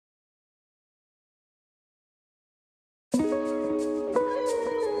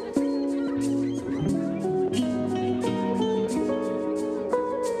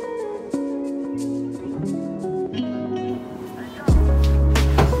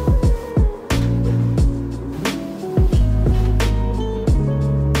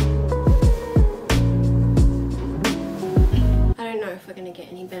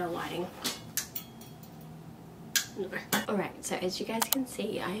as you guys can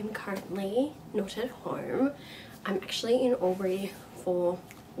see, I am currently not at home. I'm actually in Albury for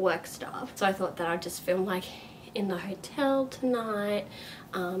work stuff. So I thought that I'd just film like in the hotel tonight,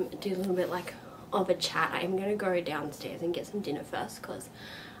 do a little bit like of a chat. I am gonna go downstairs and get some dinner first because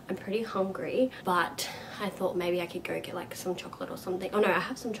I'm pretty hungry, but I thought maybe I could go get like some chocolate or something. Oh no, I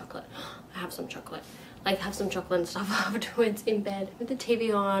have some chocolate. I have some chocolate. Like have some chocolate and stuff afterwards in bed with the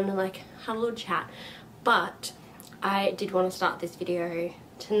TV on and like have a little chat. But I did want to start this video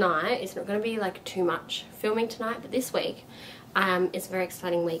tonight. It's not going to be like too much filming tonight, but this week it's a very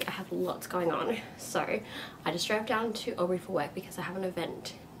exciting week. I have lots going on. So I just drove down to Albury for work because I have an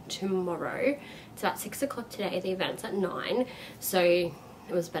event tomorrow. It's about 6 o'clock today. The event's at 9, so it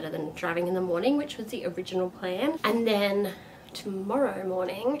was better than driving in the morning, which was the original plan. And then tomorrow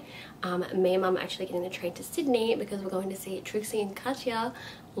morning, me and mum are actually getting the train to Sydney because we're going to see Trixie and Katya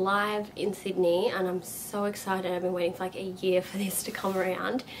live in Sydney, and I'm so excited. I've been waiting for like a year for this to come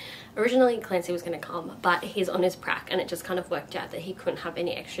around. Originally Clancy was going to come, but he's on his prac and it just kind of worked out that he couldn't have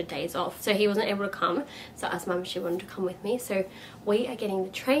any extra days off, so he wasn't able to come. So I asked mum if she wanted to come with me. So we are getting the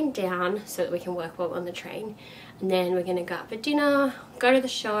train down so that we can work while we're on the train, and then we're going to go out for dinner, go to the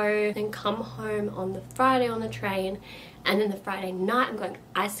show, then come home on the Friday on the train, and then the Friday night I'm going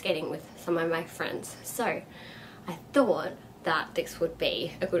ice skating with some of my friends. So I thought that this would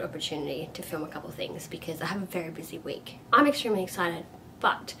be a good opportunity to film a couple of things because I have a very busy week. I'm extremely excited,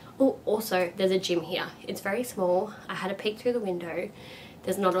 but also there's a gym here. It's very small. I had a peek through the window.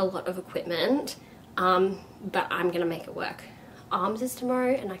 There's not a lot of equipment, but I'm gonna make it work. Arms is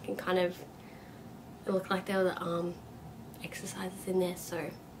tomorrow, and I can kind of, it looked like there were the arm exercises in there,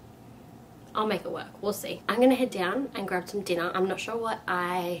 so I'll make it work. We'll see. I'm gonna head down and grab some dinner. I'm not sure what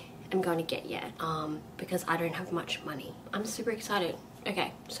I am going to get yet, because I don't have much money. I'm super excited.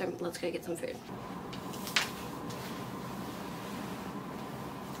 Okay, so let's go get some food.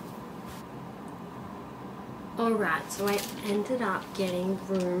 Alright, so I ended up getting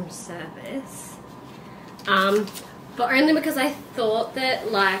room service, but only because I thought that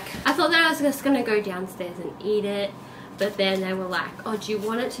I was just gonna go downstairs and eat it, but then they were like, oh, do you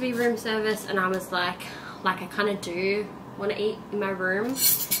want it to be room service? And I was like I kind of do want to eat in my room,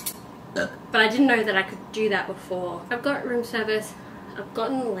 but I didn't know that I could do that before. I've got room service, I've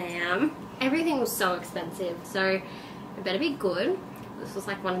gotten lamb. Everything was so expensive, so it better be good. This was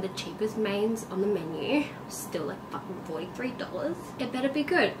like one of the cheapest mains on the menu. Still like fucking $43. It better be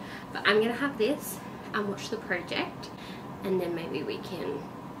good. But I'm gonna have this and watch the project, and then maybe we can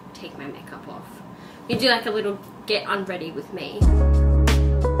take my makeup off. You do like a little get unready with me.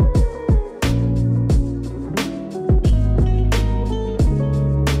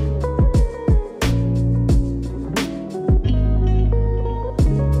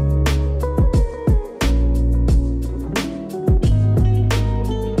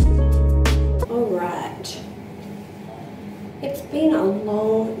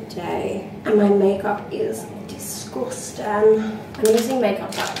 And my makeup is disgusting. I'm using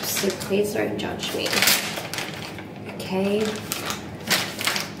makeup wipes, so please don't judge me. Okay.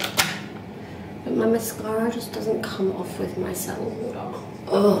 But my mascara just doesn't come off with my micellar water.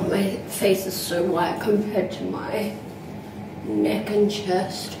 Oh, my face is so white compared to my neck and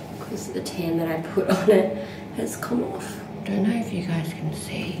chest because the tan that I put on it has come off. Don't know if you guys can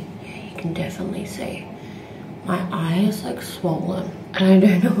see. Yeah, you can definitely see. My eye is like swollen and I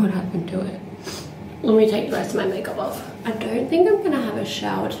don't know what happened to it. Let me take the rest of my makeup off. I don't think I'm gonna have a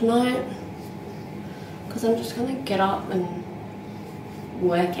shower tonight because I'm just gonna get up and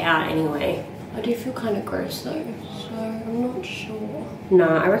work out anyway. I do feel kind of gross though, so I'm not sure. No,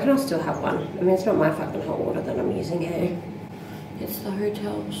 I reckon I'll still have one. I mean, it's not my fucking hot water that I'm using here. It's the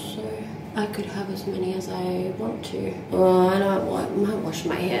hotel, so I could have as many as I want to. Oh, I might wash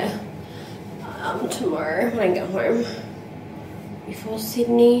my hair tomorrow when I get home before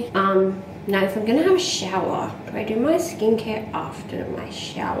Sydney. Now if I'm gonna have a shower, do I do my skincare after my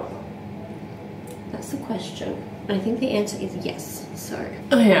shower? That's the question. And I think the answer is yes, so.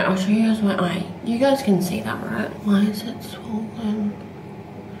 Oh yeah, I'll show you guys my eye. You guys can see that, right? Why is it swollen?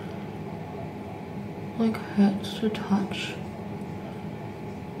 Like hurts to touch.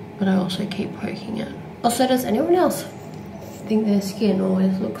 But I also keep poking it. Also, does anyone else think their skin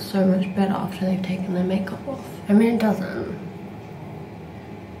always looks so much better after they've taken their makeup off? I mean, it doesn't,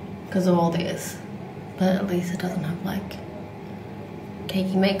 because of all this, but at least it doesn't have like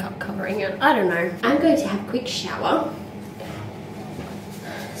cakey makeup covering it. I don't know. I'm going to have a quick shower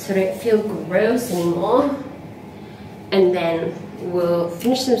so I don't feel gross anymore, and then we'll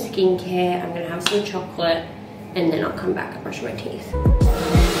finish some skincare. I'm gonna have some chocolate, and then I'll come back and brush my teeth.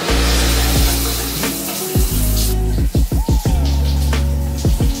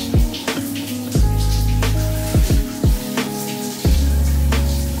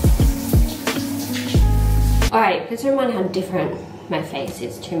 Alright, please bear in mind how different my face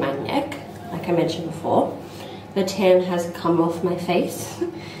is to my neck. Like I mentioned before, the tan has come off my face.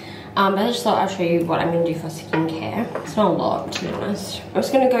 But I just thought I'll show you what I'm going to do for skincare. It's not a lot, to be honest. I'm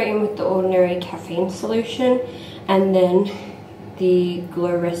just going to go in with the ordinary caffeine solution and then the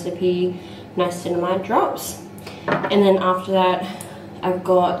Glow Recipe Niacinamide drops. And then after that, I've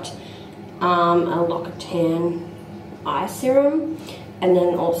got a L'Occitane eye serum and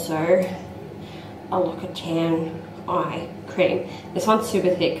then also a L'Occitane eye cream. This one's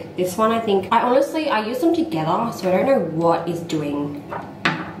super thick. This one I use them together, so I don't know what is doing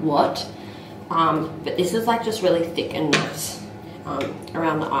what. But this is like just really thick and nice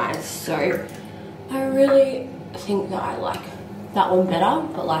around the eyes. So I really think that I like that one better.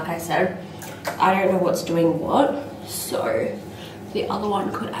 But like I said, I don't know what's doing what. So the other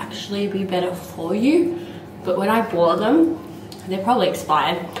one could actually be better for you. But when I bought them, they're probably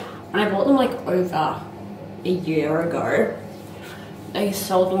expired. When I bought them like over a year ago, they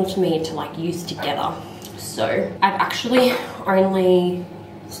sold them to me to like use together. So I've actually only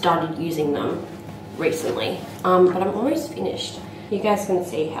started using them recently, but I'm almost finished. You guys can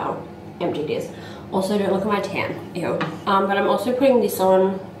see how empty it is. Also, don't look at my tan, ew. But I'm also putting this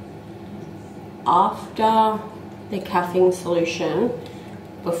on after the caffeine solution,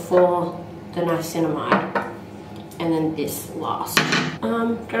 before the niacinamide, and then this last.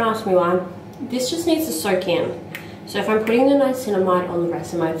 Don't ask me why. This just needs to soak in. So if I'm putting the niacinamide on the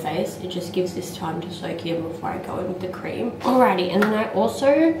rest of my face, it just gives this time to soak in before I go in with the cream. Alrighty, and then I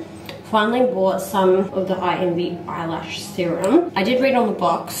also finally bought some of the iEnvy eyelash serum. I did read on the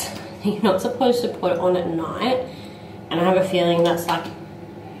box you're not supposed to put it on at night, and I have a feeling that's like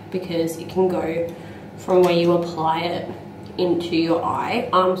because it can go from where you apply it into your eye.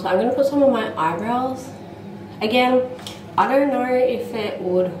 So I'm gonna put some on my eyebrows. Again, I don't know if it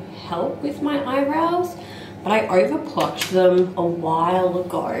would help with my eyebrows, but I overplucked them a while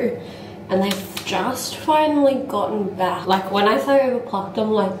ago and they've just finally gotten back. Like when I say overplucked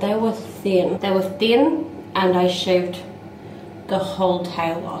them, like they were thin. They were thin and I shaved the whole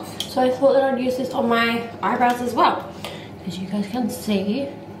tail off. So I thought that I'd use this on my eyebrows as well. As you guys can see,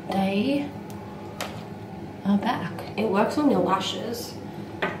 they are back. It works on your lashes.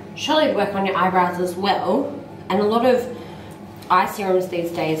 Surely it'd work on your eyebrows as well. And a lot of eye serums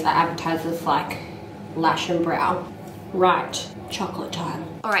these days are advertised as like lash and brow. Right, chocolate time.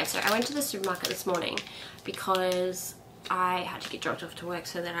 Alright, so I went to the supermarket this morning because I had to get dropped off to work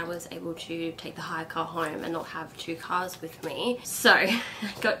so that I was able to take the hire car home and not have two cars with me. So I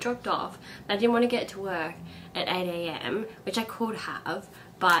got dropped off, but I didn't want to get to work at 8 AM, which I could have,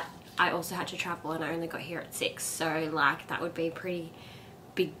 but I also had to travel and I only got here at 6, so like that would be a pretty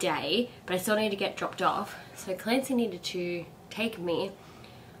big day, but I still needed to get dropped off. So Clancy needed to take me,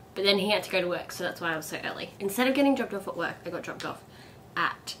 but then he had to go to work, so that's why I was so early. Instead of getting dropped off at work, I got dropped off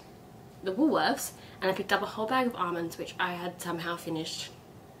at the Woolworths and I picked up a whole bag of almonds, which I had somehow finished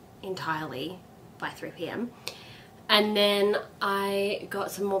entirely by 3 PM. And then I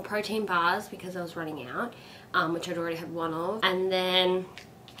got some more protein bars because I was running out, which I'd already had one of. And then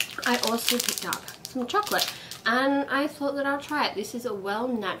I also picked up some chocolate and I thought that I'll try it. This is a Well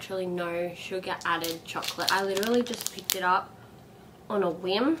Naturally No Sugar Added chocolate. I literally just picked it up on a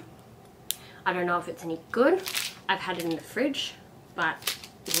whim. I don't know if it's any good. I've had it in the fridge, but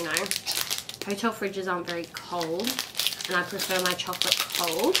you know, hotel fridges aren't very cold and I prefer my chocolate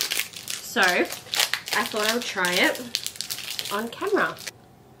cold. So I thought I would try it on camera.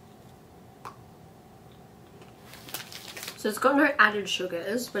 So it's got no added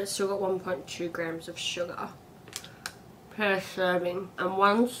sugars, but it's still got 1.2 grams of sugar per serving. And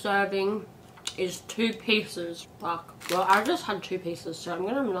one serving is 2 pieces. Fuck. Well, I just had 2 pieces, so I'm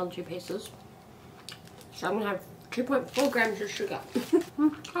gonna have another 2 pieces. So I'm gonna have 2.4 grams of sugar.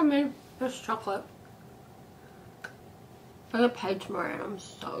 I mean, it's chocolate. I get paid tomorrow and I'm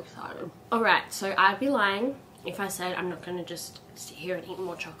so excited. Alright, so I'd be lying if I said I'm not gonna just sit here and eat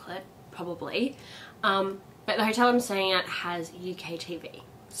more chocolate. Probably. But the hotel I'm staying at has UK TV.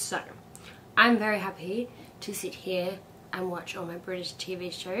 So I'm very happy to sit here and watch all my British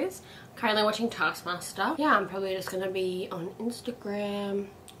TV shows. Currently watching Taskmaster. Yeah, I'm probably just gonna be on Instagram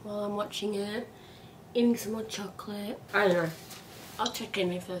while I'm watching it, eating some more chocolate. I don't know. I'll check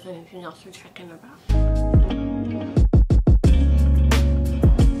in if there's anything else to check in about.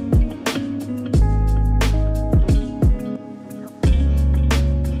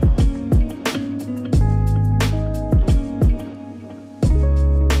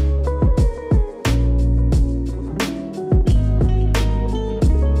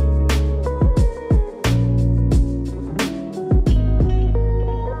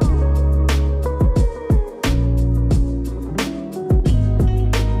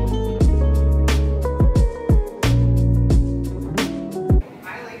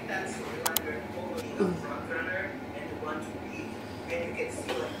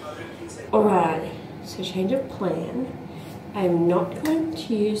 Alright, so change of plan. I'm not going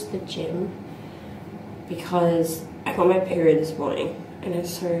to use the gym because I got my period this morning and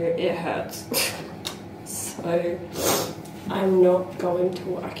it hurts. So I'm not going to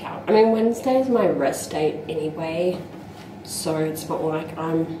work out. I mean, Wednesday is my rest day anyway, so it's not like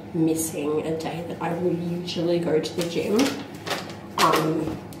I'm missing a day that I would usually go to the gym.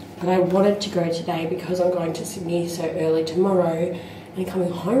 But I wanted to go today because I'm going to Sydney so early tomorrow and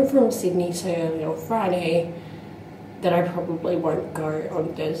coming home from Sydney so early on Friday that I probably won't go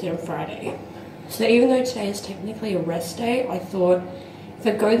on Thursday and Friday. So even though today is technically a rest day, I thought if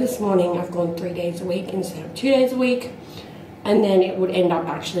I go this morning, I've gone 3 days a week instead of 2 days a week, and then it would end up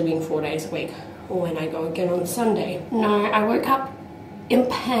actually being 4 days a week when I go again on Sunday. No, I woke up in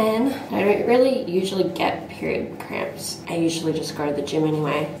pain. I don't really usually get period cramps. I usually just go to the gym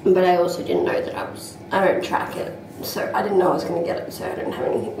anyway. But I also didn't know that I don't track it. So I didn't know I was gonna get it, so I didn't have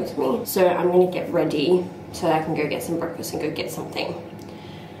anything with me. So I'm gonna get ready so that I can go get some breakfast and go get something.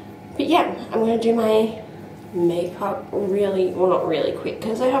 But yeah, I'm gonna do my makeup really, well not really quick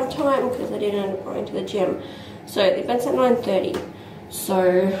because I have time because I didn't end up going to the gym. So the event's at 9:30.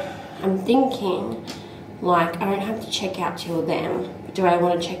 So I'm thinking like I don't have to check out till then. But do I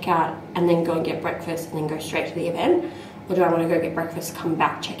want to check out and then go and get breakfast and then go straight to the event? Or do I want to go get breakfast, come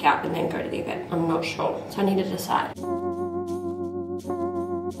back, check out, and then go to the event? I'm not sure, so I need to decide.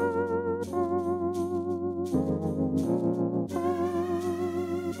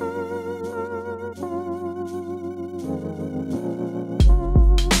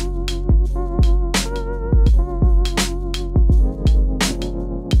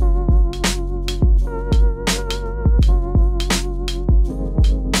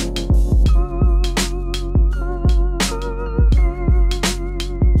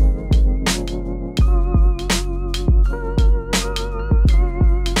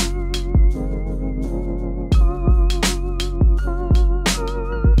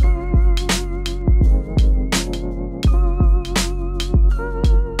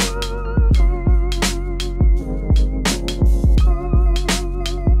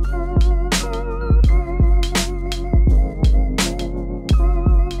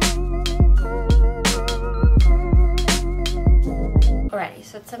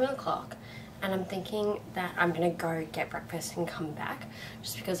 So it's 7 o'clock and I'm thinking that I'm gonna go get breakfast and come back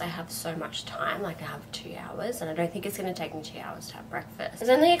just because I have so much time. Like I have 2 hours and I don't think it's gonna take me 2 hours to have breakfast. There's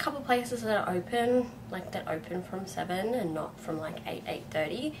only a couple places that are open, like that open from 7 and not from like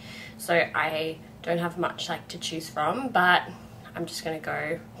 8:30. So I don't have much like to choose from, but I'm just gonna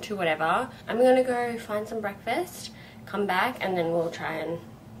go to whatever. I'm gonna go find some breakfast, come back, and then we'll try and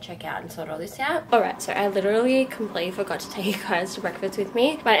check out and sort all this out. Alright, so I literally completely forgot to take you guys to breakfast with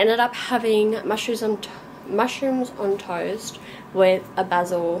me, but I ended up having mushrooms on toast with a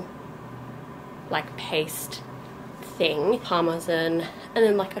basil like paste thing, parmesan, and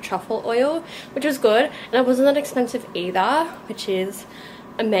then like a truffle oil, which was good, and it wasn't that expensive either, which is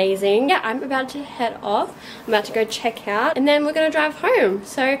amazing. Yeah, I'm about to head off. I'm about to go check out and then we're gonna drive home.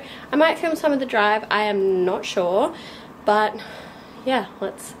 So I might film some of the drive, I am not sure, but yeah,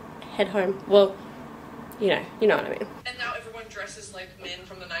 let's head home. Well, you know what I mean. And now everyone dresses like men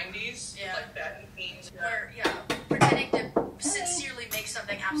from the 90s. Yeah. Like that means. Or, yeah, pretending to sincerely make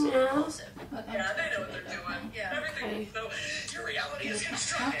something absolutely repulsive. Yeah, they know what they're doing. Yeah. Everything. So your reality is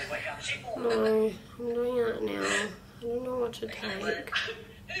constructed. No, I'm doing it now. I don't know what to take. Anyway,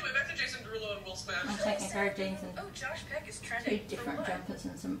 back to Jason Derulo and Will Smith. I'm taking a pair of jeans and oh, Josh Peck is trending 2 different jumpers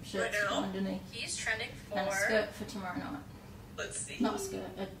and some shirts Right now? underneath. He's trending for... And a skirt for tomorrow night. Let's see. Not a skirt,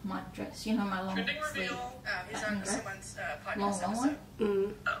 my dress. You know my long Trending sleeve. reveal. he's on someone's podcast Long episode.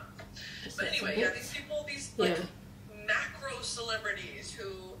 one? Oh. But anyway, yeah, these people, these like macro celebrities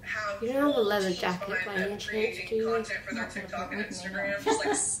who have You don't have a leather teams jacket behind by them any chance, creating do you? content for their Not gonna TikTok put and with me, Instagram, no. just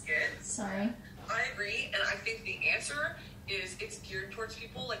like skits. Sorry. I agree, and I think the answer is it's geared towards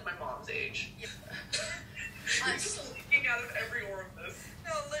people like my mom's age. Yeah. You're just leaking out of every orifice.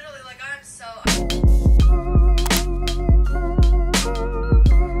 No, literally, like, I'm so...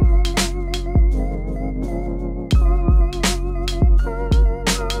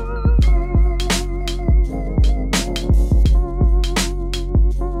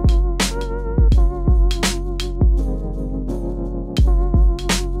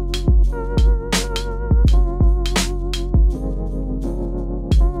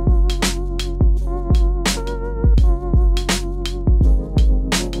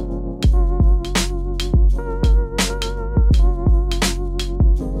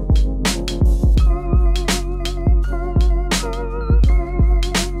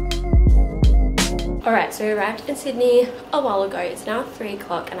 Alright, so we arrived in Sydney a while ago. It's now 3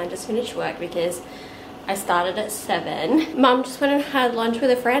 o'clock and I just finished work because I started at 7. Mum just went and had lunch with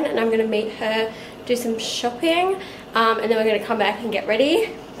a friend and I'm going to meet her, do some shopping, and then we're going to come back and get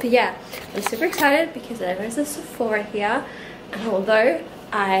ready. But yeah, I'm super excited because there is a Sephora here, and although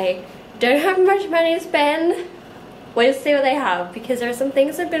I don't have much money to spend, we'll see what they have, because there are some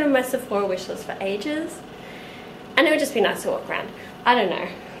things that have been on my Sephora wish list for ages and it would just be nice to walk around. I don't know.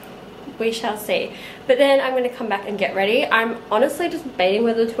 We shall see. But then I'm going to come back and get ready. I'm honestly just debating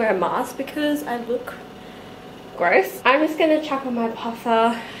whether to wear a mask because I look gross. I'm just going to chuck on my puffer,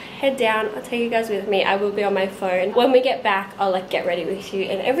 head down. I'll take you guys with me. I will be on my phone. When we get back, I'll like get ready with you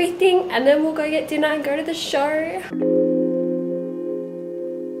and everything, and then we'll go get dinner and go to the show.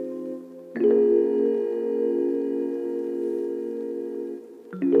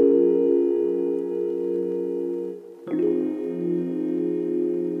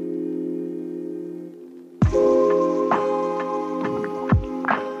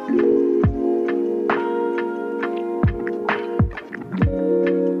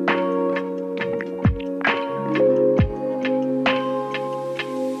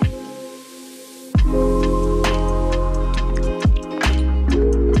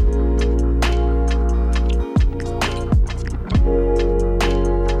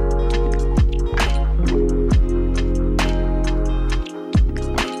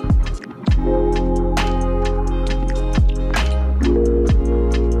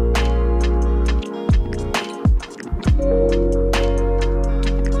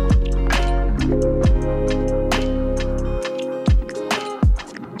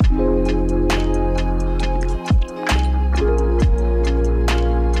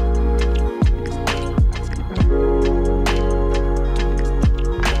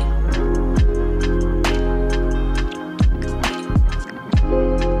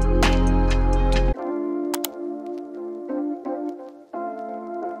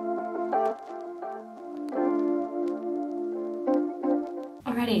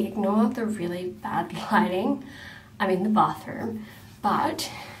 Already, ignore the really bad lighting. I'm in the bathroom, but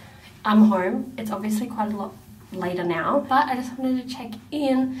I'm home. It's obviously quite a lot later now, but I just wanted to check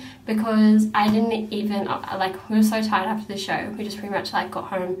in because I didn't even, like, we were so tired after the show. We just pretty much like got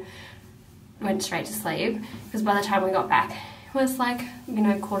home, went straight to sleep, because by the time we got back it was like, you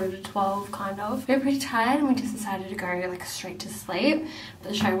know, 11:45 kind of. We were pretty tired and we just decided to go like straight to sleep.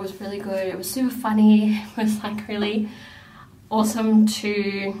 But the show was really good. It was super funny. It was like really awesome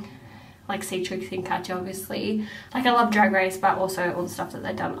to like see Trixie and Katya, obviously. Like, I love Drag Race, but also all the stuff that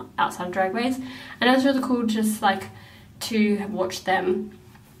they've done outside of Drag Race, and it was really cool just like to watch them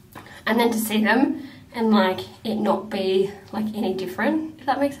and then to see them and like it not be like any different, if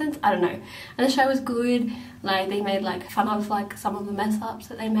that makes sense. I don't know. And the show was good. Like, they made like fun of like some of the mess ups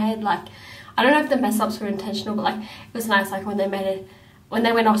that they made. Like, I don't know if the mess ups were intentional, but like it was nice, like when they made it, when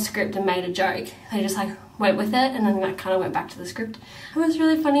they went off script and made a joke, they just like went with it and then like kind of went back to the script. It was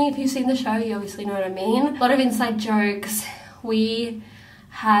really funny. If you've seen the show, you obviously know what I mean. A lot of inside jokes. We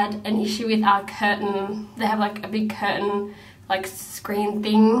had an issue with our curtain. They have like a big curtain like screen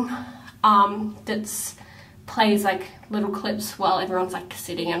thing that's plays like little clips while everyone's like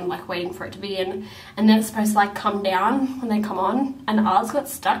sitting and like waiting for it to be in, and then it's supposed to like come down when they come on, and ours got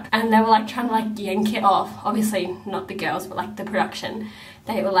stuck and they were like trying to like yank it off. Obviously not the girls, but like the production,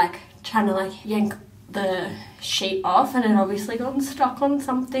 they were like trying to like yank the sheet off, and it obviously got stuck on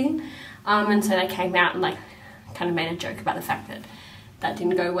something, and so they came out and like kind of made a joke about the fact that that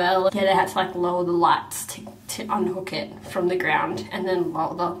didn't go well. Yeah, they had to like lower the lights to unhook it from the ground and then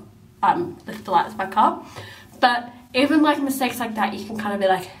lower the lift the lights back up. But even like mistakes like that, you can kind of be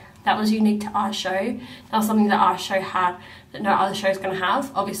like, that was unique to our show. That was something that our show had that no other show is going to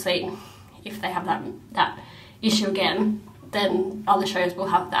have. Obviously, if they have that issue again, then other shows will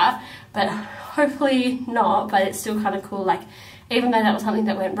have that. But hopefully not. But it's still kind of cool. Like, even though that was something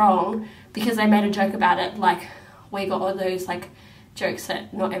that went wrong, because they made a joke about it, like we got all those like jokes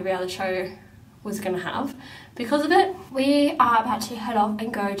that not every other show was going to have because of it. We are about to head off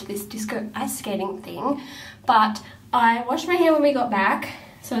and go to this disco ice skating thing, but I washed my hair when we got back,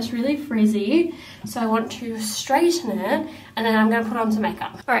 so it's really frizzy, so I want to straighten it and then I'm going to put on some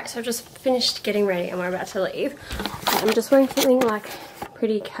makeup. Alright, so I've just finished getting ready and we're about to leave. I'm just wearing something like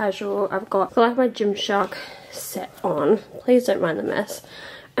pretty casual. I've got like my Gymshark set on, please don't mind the mess,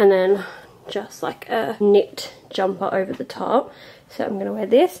 and then just like a knit jumper over the top. So I'm going to wear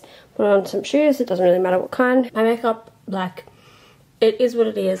this, put on some shoes, it doesn't really matter what kind. My makeup, like, it is what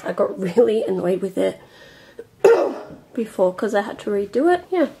it is. I got really annoyed with it before because I had to redo it.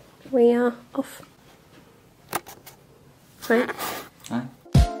 Yeah, we are off. Right? Hi.